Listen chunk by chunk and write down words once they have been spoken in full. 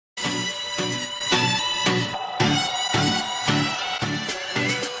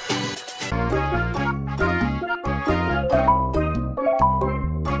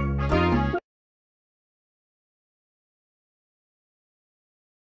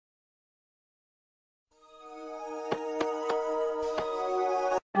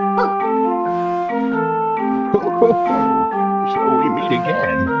So we meet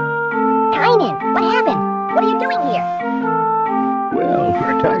again. Kynan, what happened? What are you doing here? Well,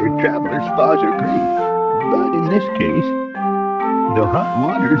 retired traveler spas are great. But in this case, the hot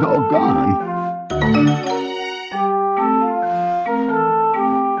water's all gone.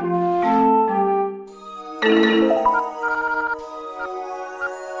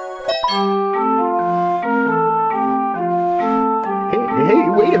 Hey,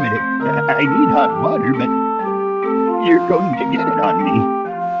 wait a minute. I need hot water, but you're going to get it on me.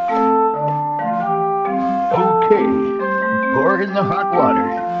 Okay, pour in the hot water.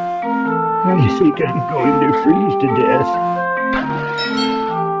 I think I'm going to freeze to death.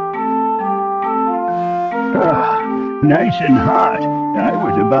 Ah, nice and hot. I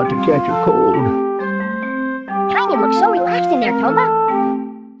was about to catch a cold. Kynan looks so relaxed in there, Tomba.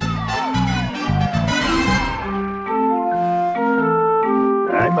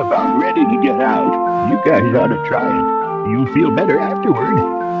 I'm about ready to get out. You guys ought to try it. You'll feel better afterward.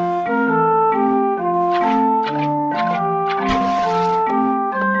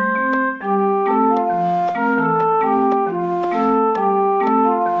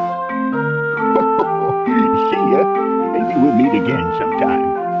 See ya. Maybe we'll meet again sometime.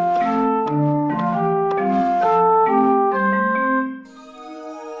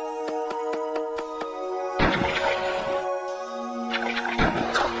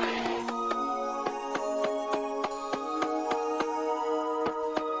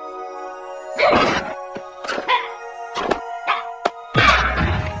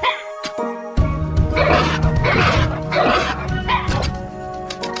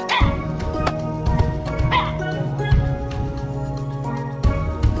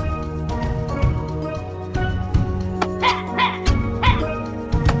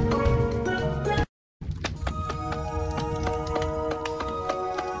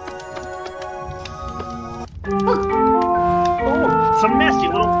 Some nasty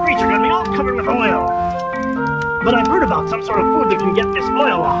little creature got me all covered with oil. But I've heard about some sort of food that can get this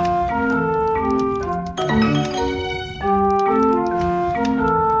oil off.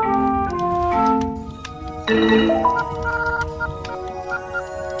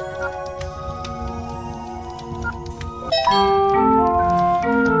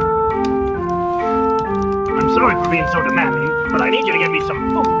 I'm sorry for being so demanding, but I need you to get me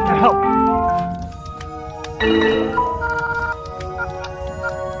some food to help.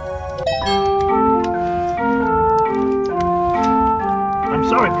 I'm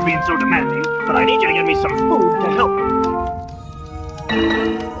sorry for being so demanding, but I need you to get me some food to help.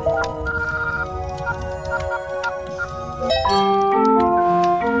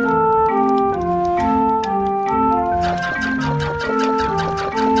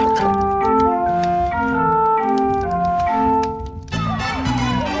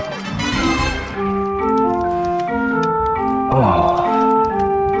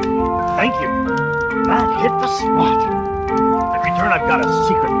 Thank you. That hit the spot. In return, I've got a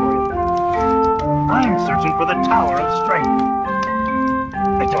secret for you. I'm searching for the Tower of Strength.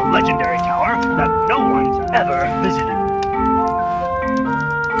 It's a legendary tower that no one's ever visited.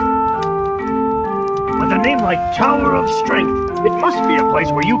 With a name like Tower of Strength, it must be a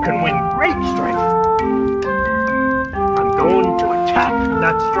place where you can win great strength. I'm going to attack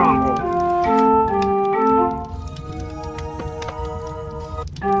that stronghold.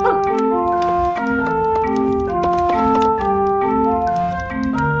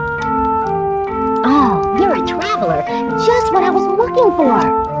 Just what I was looking for.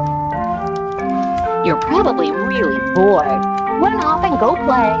 You're probably really bored. Run off and go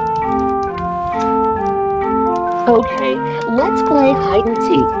play. Okay, let's play hide and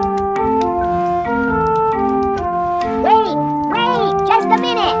seek. Wait, just a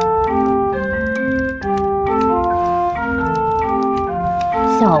minute.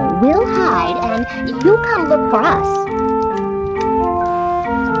 So we'll hide and you come look for us.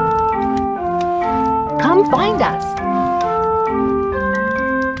 Come find us.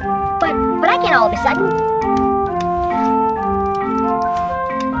 But I can't all of a sudden.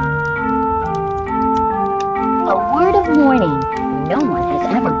 A word of warning. No one has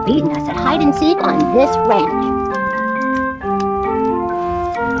ever beaten us at hide and seek on this ranch.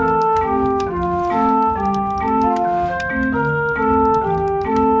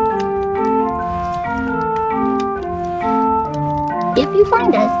 If you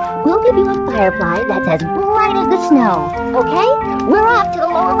find us, we'll give you a firefly that's as bright as the snow, okay? We're off to the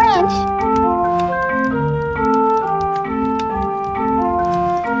lower ranch.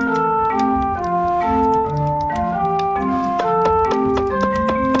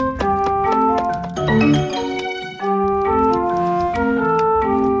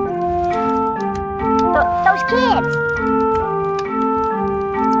 Those kids!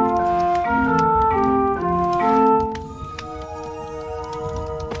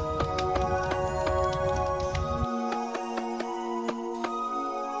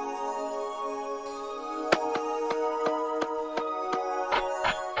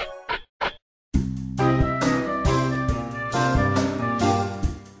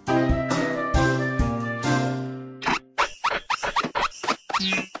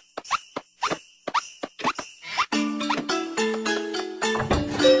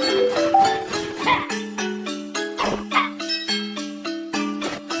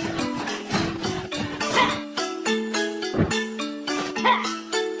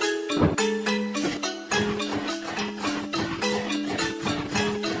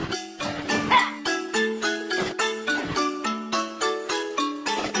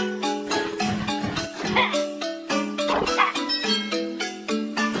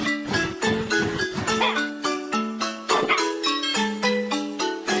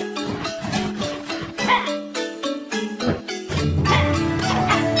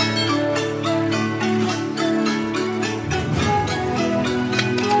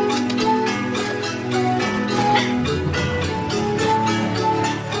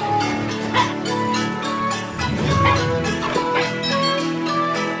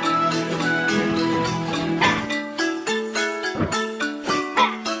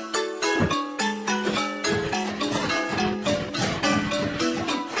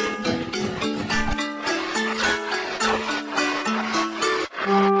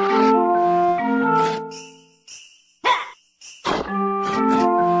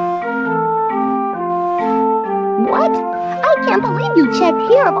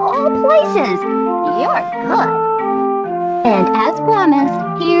 here of all places. You're good. And as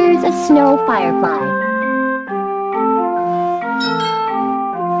promised, here's a snow firefly.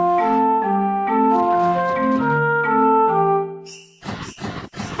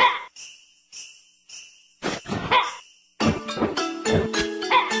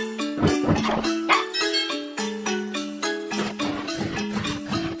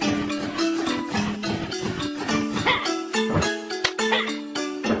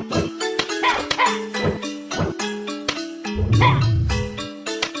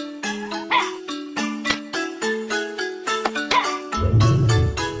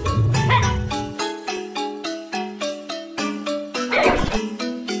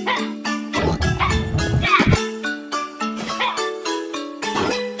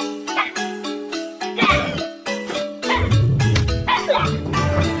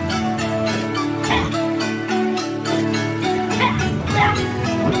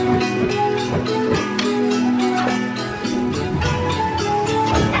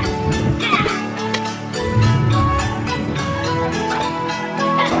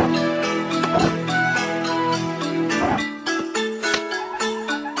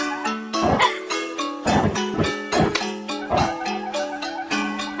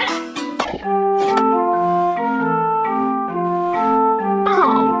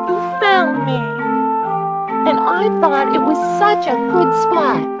 Such a good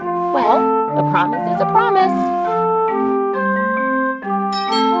spot. Well, a promise is a promise.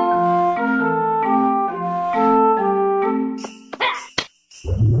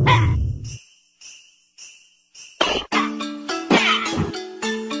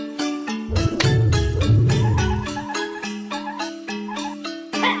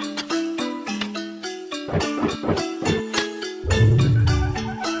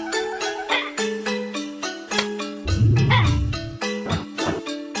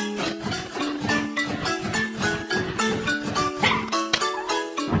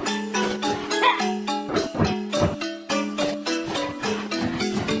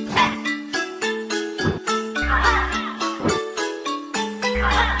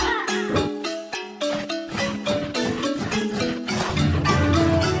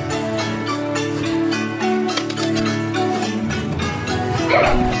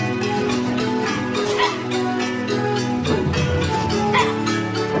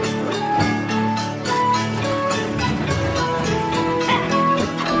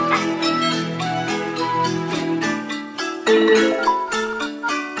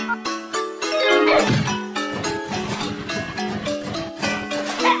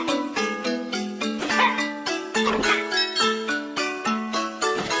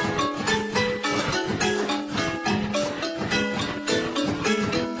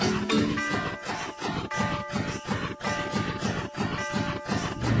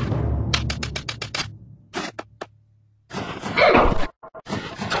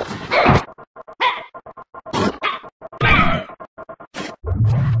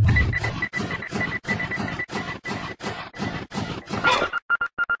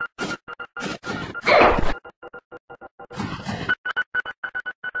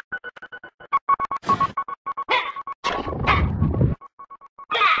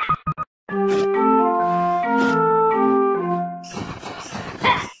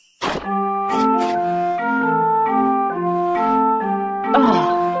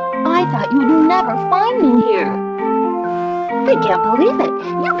 I can't believe it.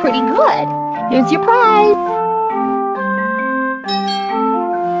 You're pretty good. Here's your prize.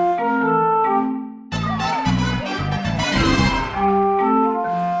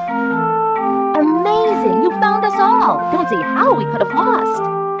 Amazing. You found us all. Don't see how we could have lost.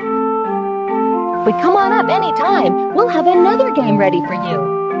 But come on up anytime. We'll have another game ready for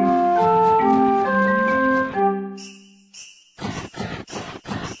you.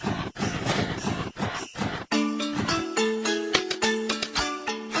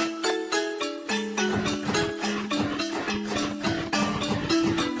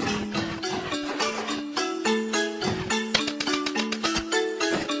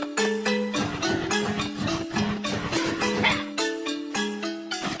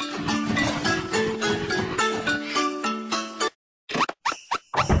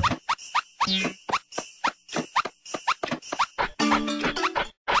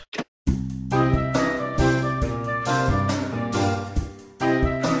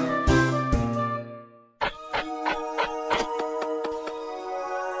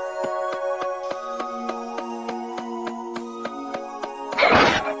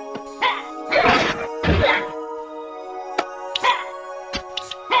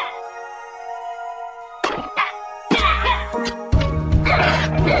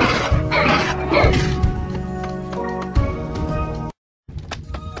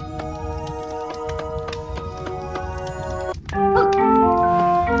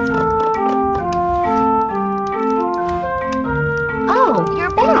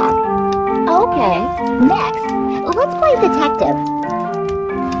 detective.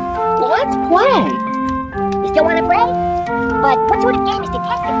 Let's play. You still want to play? But what sort of game is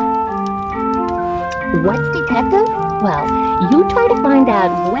detective? What's detective? Well, you try to find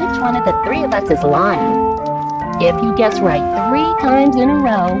out which one of the three of us is lying. If you guess right 3 times in a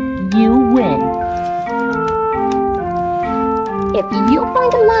row, you win. If you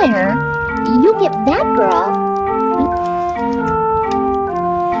find a liar, you give that girl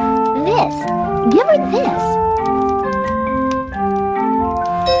this. Give her this.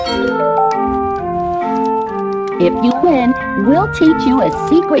 If you win, we'll teach you a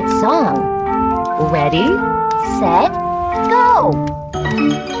secret song. Ready? Set, go!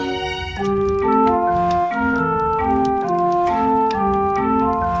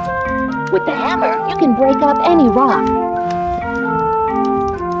 With the hammer, you can break up any rock.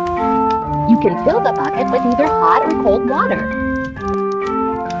 You can fill the bucket with either hot or cold water.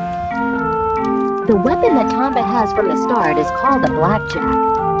 The weapon that Tomba has from the start is called a blackjack.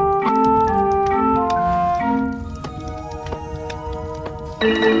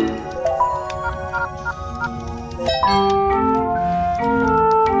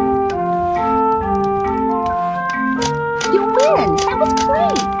 You win! That was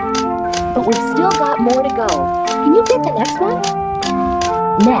great! But we've still got more to go. Can you get the next one?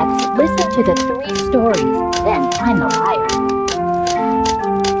 Next, listen to the 3 stories, then find the liar.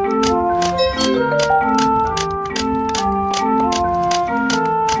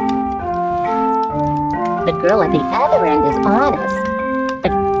 The girl at the other end is honest.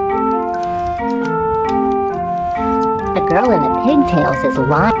 The girl in the pigtails is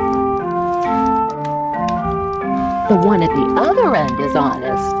lying. The one at the other end is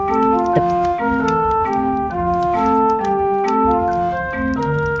honest.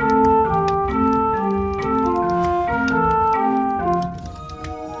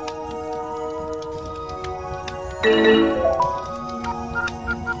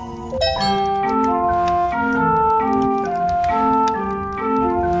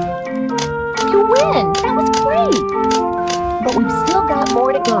 You win! That was great! But we've still got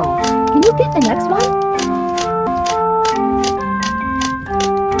more to go. Can you get the next one?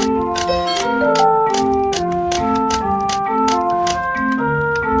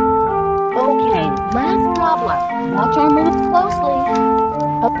 Okay, last problem. Watch our moves closely.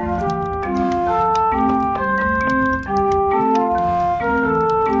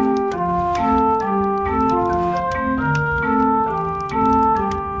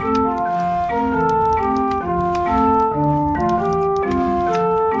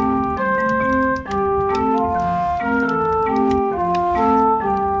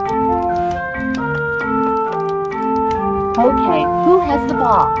 Okay, who has the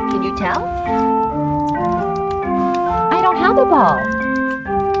ball? Can you tell? I don't have a ball.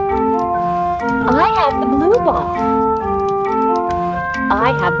 I have the blue ball.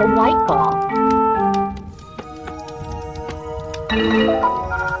 I have the white ball.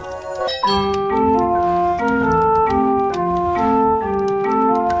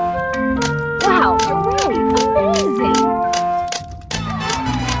 Wow, you're right. Amazing.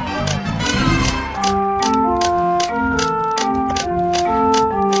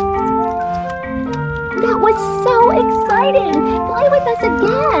 That was so exciting! Play with us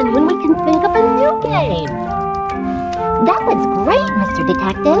again when we can think of a new game! That was great, Mr.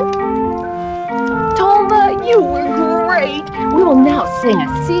 Detective. Tomba, you were great! We will now sing a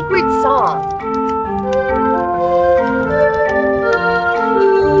secret song.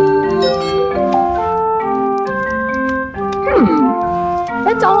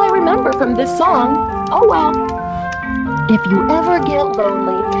 That's all I remember from this song. Oh well. If you ever get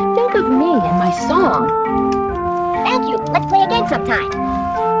lonely, think of me and my song. Thank you. Let's play again sometime.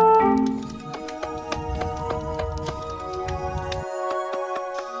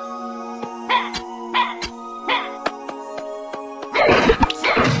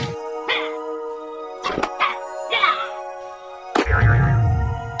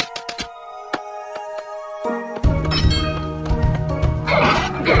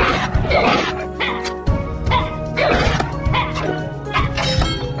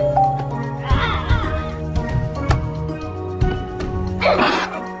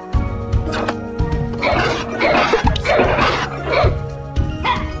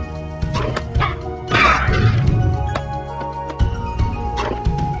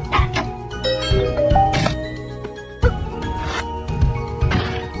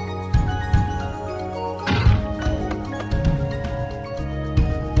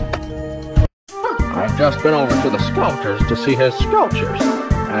 I've just been over to the sculptor's to see his sculptures,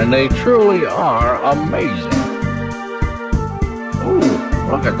 and they truly are amazing. Ooh,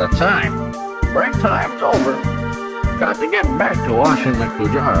 look at the time. Break time's over. got to get back to washing the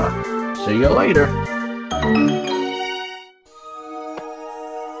kujara. See you later.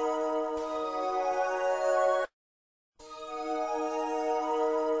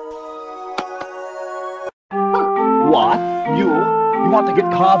 What? You want to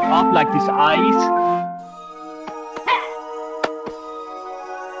get carved up like this ice?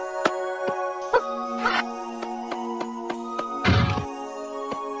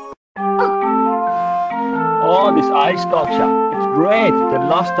 Oh, this ice sculpture. It's great. The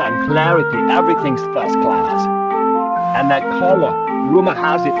luster and clarity, everything's first class. And that color, rumor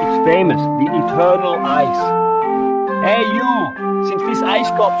has it, it's famous. The eternal ice. Hey, you! Since this ice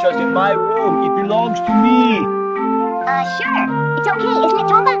sculpture's in my room, it belongs to me. Sure. It's okay, isn't it,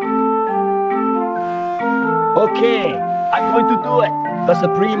 Tomba? Okay, I'm going to do it. The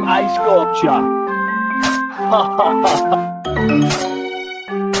Supreme Ice Sculpture. Ha ha ha.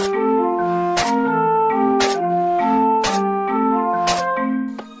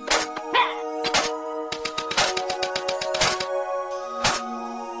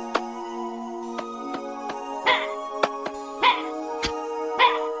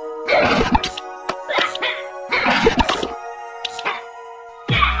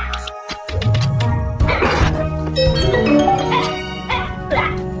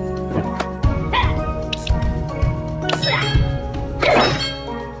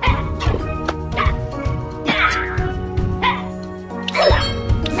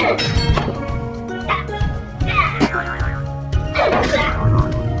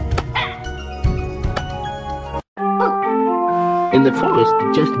 In the forest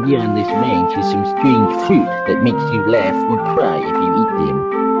just beyond this range is some strange fruit that makes you laugh or cry if you eat them.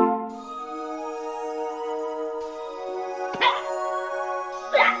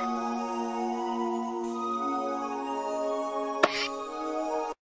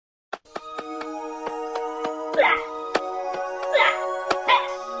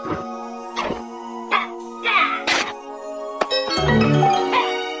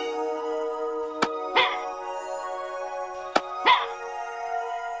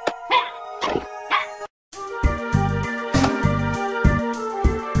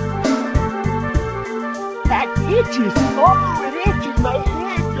 Itches. Oh, it itches. My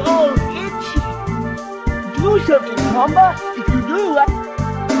head. Oh, itchy. Do something, Tomba. If you do,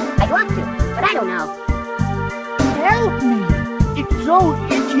 I'd want to, but I don't know. help me. It's so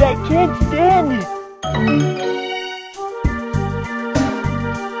itchy, I can't stand it.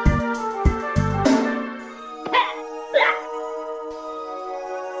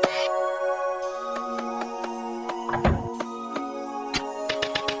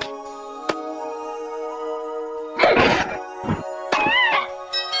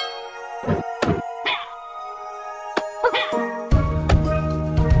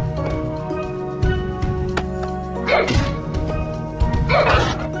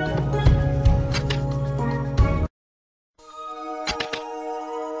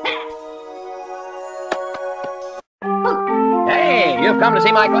 Hey, you've come to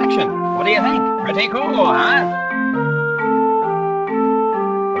see my collection. What do you think? Pretty cool, huh?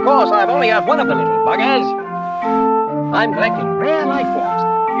 Of course, I've only got one of the little buggers. I'm collecting rare life forms.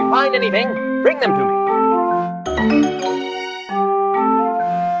 If you find anything, bring them to me.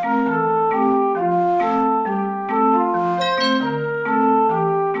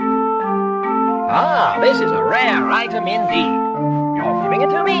 Ah, this is a rare item indeed. You're giving it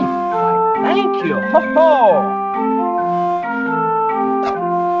to me? Why, thank you. Ho ho!